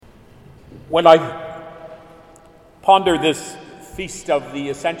When I ponder this feast of the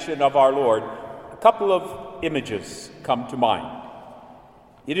Ascension of our Lord, a couple of images come to mind.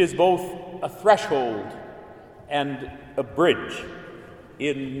 It is both a threshold and a bridge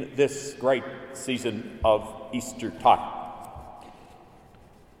in this great season of Easter time.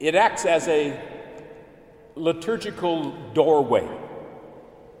 It acts as a liturgical doorway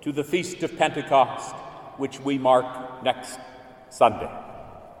to the Feast of Pentecost, which we mark next Sunday.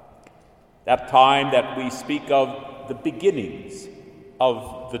 That time that we speak of the beginnings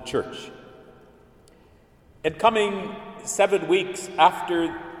of the church. And coming 7 weeks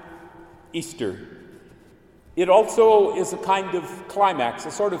after Easter, it also is a kind of climax,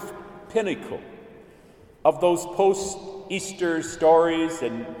 a sort of pinnacle of those post-Easter stories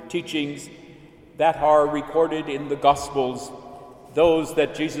and teachings that are recorded in the Gospels, those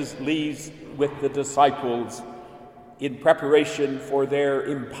that Jesus leaves with the disciples in preparation for their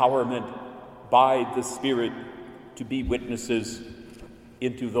empowerment by the Spirit to be witnesses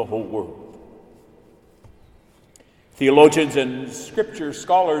into the whole world. Theologians and scripture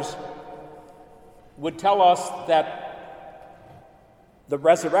scholars would tell us that the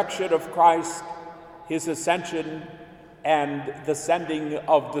resurrection of Christ, his ascension, and the sending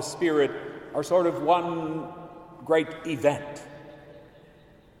of the Spirit are sort of one great event.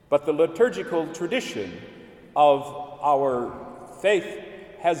 But the liturgical tradition of our faith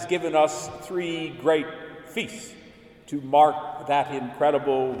has given us 3 great feasts to mark that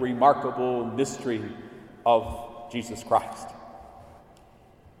incredible, remarkable mystery of Jesus Christ.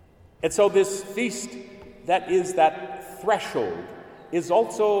 And so this feast that is that threshold is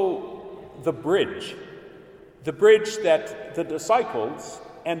also the bridge that the disciples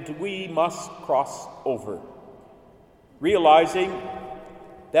and we must cross over, realizing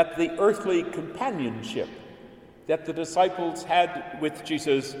that the earthly companionship that the disciples had with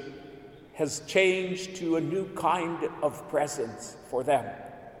Jesus has changed to a new kind of presence for them,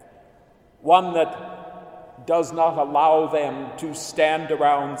 one that does not allow them to stand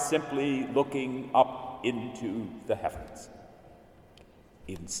around simply looking up into the heavens.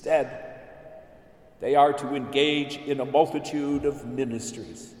 Instead, they are to engage in a multitude of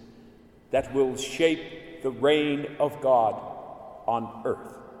ministries that will shape the reign of God on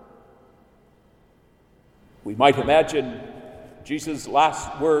earth. We might imagine Jesus'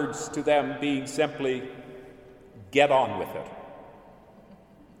 last words to them being simply, "Get on with it.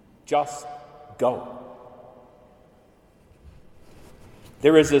 Just go."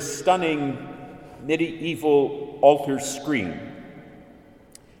 There is a stunning medieval altar screen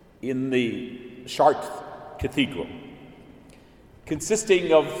in the Chartres Cathedral,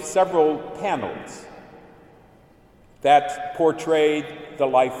 consisting of several panels that portray the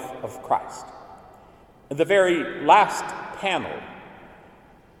life of Christ. And the very last panel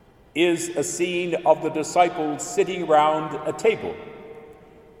is a scene of the disciples sitting around a table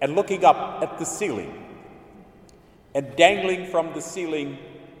and looking up at the ceiling. And dangling from the ceiling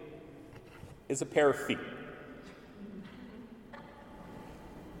is a pair of feet.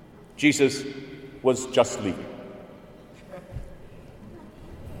 Jesus was just leaving.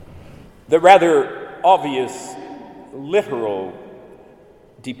 The rather obvious literal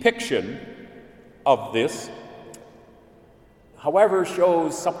depiction of this, however,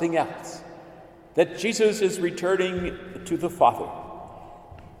 shows something else, that Jesus is returning to the Father.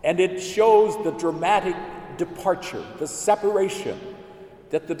 And it shows the dramatic departure, the separation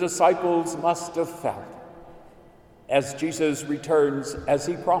that the disciples must have felt as Jesus returns, as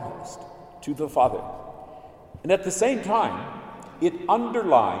he promised, to the Father. And at the same time, it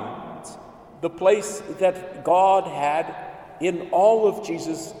underlines the place that God had in all of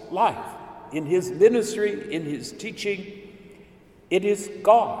Jesus' life, in his ministry, in his teaching. It is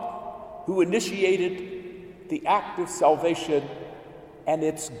God who initiated the act of salvation, and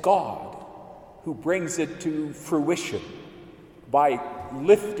it's God who brings it to fruition by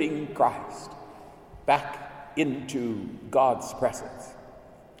lifting Christ back into God's presence.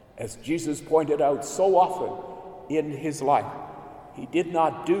 As Jesus pointed out so often in his life, he did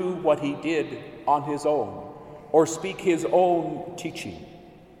not do what he did on his own or speak his own teaching.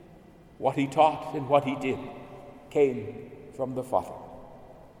 What he taught and what he did came from the Father.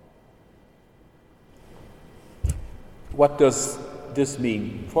 What does this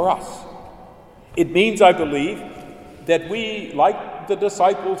mean for us? It means, I believe, that we, like the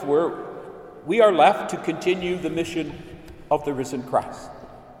disciples were, we are left to continue the mission of the risen Christ.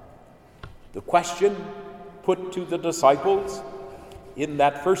 The question put to the disciples in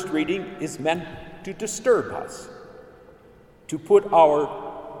that first reading is meant to disturb us, to put our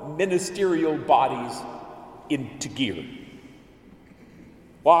ministerial bodies into gear.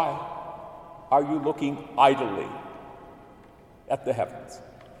 Why? are you looking idly at the heavens?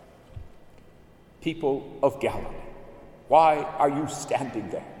 People of Galilee, why are you standing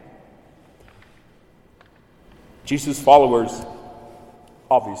there? Jesus' followers,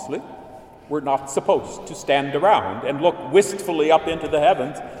 obviously, were not supposed to stand around and look wistfully up into the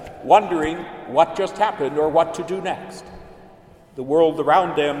heavens, wondering what just happened or what to do next. The world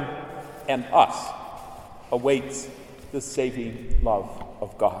around them and us awaits the saving love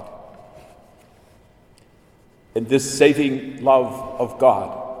of God. And this saving love of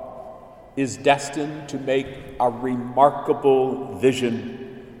God is destined to make a remarkable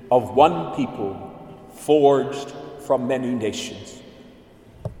vision of one people forged from many nations.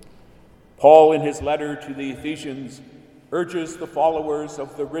 Paul, in his letter to the Ephesians, urges the followers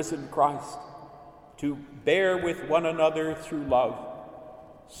of the risen Christ to bear with one another through love,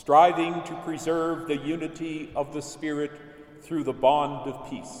 striving to preserve the unity of the Spirit through the bond of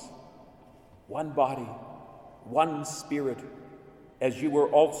peace. One body, one Spirit, as you were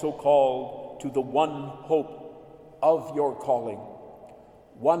also called to the one hope of your calling.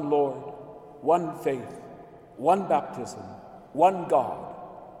 One Lord, one faith, one baptism, one God,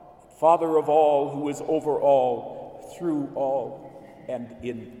 Father of all, who is over all, through all, and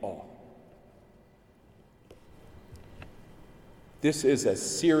in all. This is a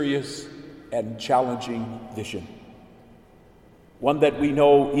serious and challenging vision, one that we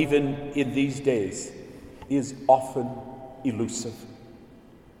know even in these days is often elusive.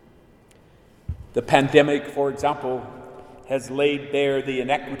 The pandemic, for example, has laid bare the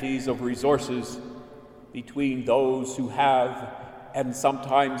inequities of resources between those who have and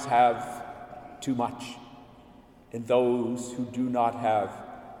sometimes have too much and those who do not have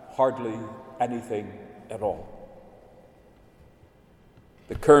hardly anything at all.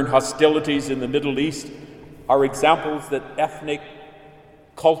 The current hostilities in the Middle East are examples that ethnic,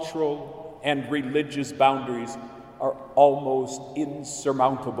 cultural, and religious boundaries are almost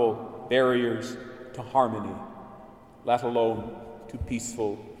insurmountable barriers to harmony, let alone to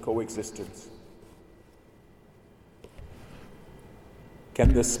peaceful coexistence.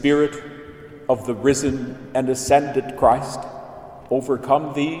 Can the Spirit of the risen and ascended Christ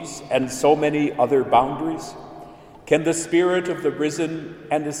overcome these and so many other boundaries? Can the Spirit of the risen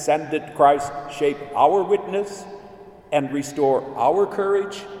and ascended Christ shape our witness and restore our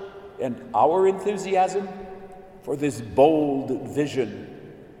courage and our enthusiasm for this bold vision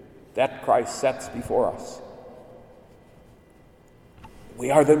that Christ sets before us?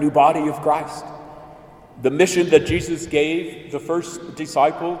 We are the new body of Christ. The mission that Jesus gave the first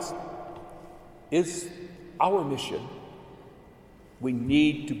disciples is our mission. We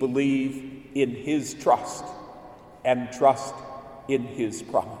need to believe in his trust and trust in his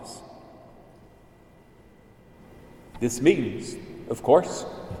promise. This means, of course,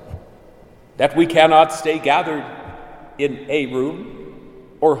 that we cannot stay gathered in a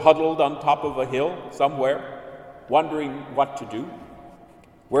room or huddled on top of a hill somewhere, wondering what to do,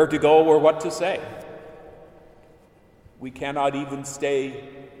 where to go, or what to say. We cannot even stay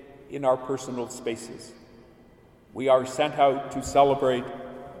in our personal spaces. We are sent out to celebrate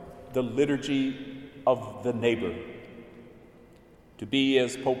the liturgy of the neighbor, to be,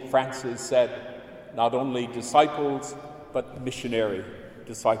 as Pope Francis said, not only disciples, but missionary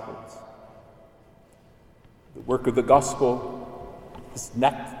disciples. The work of the gospel is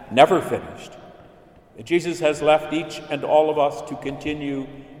never finished. And Jesus has left each and all of us to continue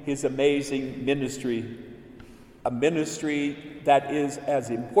his amazing ministry, a ministry that is as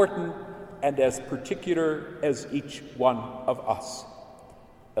important and as particular as each one of us,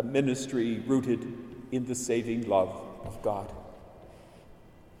 a ministry rooted in the saving love of God.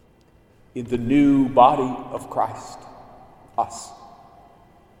 In the new body of Christ, us.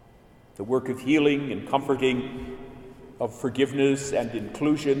 The work of healing and comforting, of forgiveness and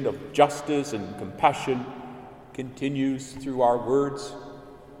inclusion, of justice and compassion continues through our words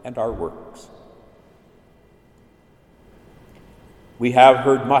and our works. We have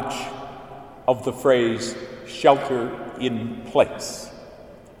heard much of the phrase shelter in place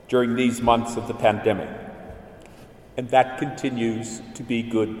during these months of the pandemic, and that continues to be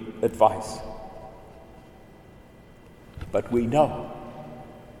good advice. But we know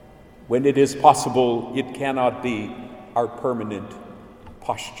when it is possible, it cannot be our permanent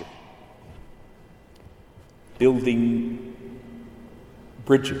posture. Building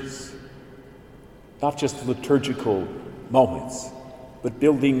bridges, not just liturgical moments, but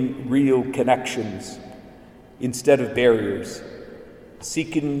building real connections instead of barriers,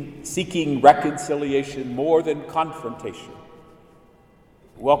 seeking reconciliation more than confrontation,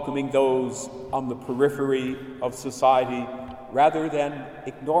 welcoming those on the periphery of society rather than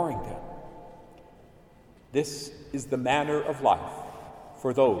ignoring them, This is the manner of life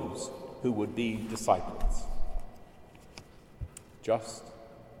for those who would be disciples. Just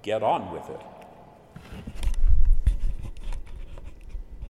get on with it.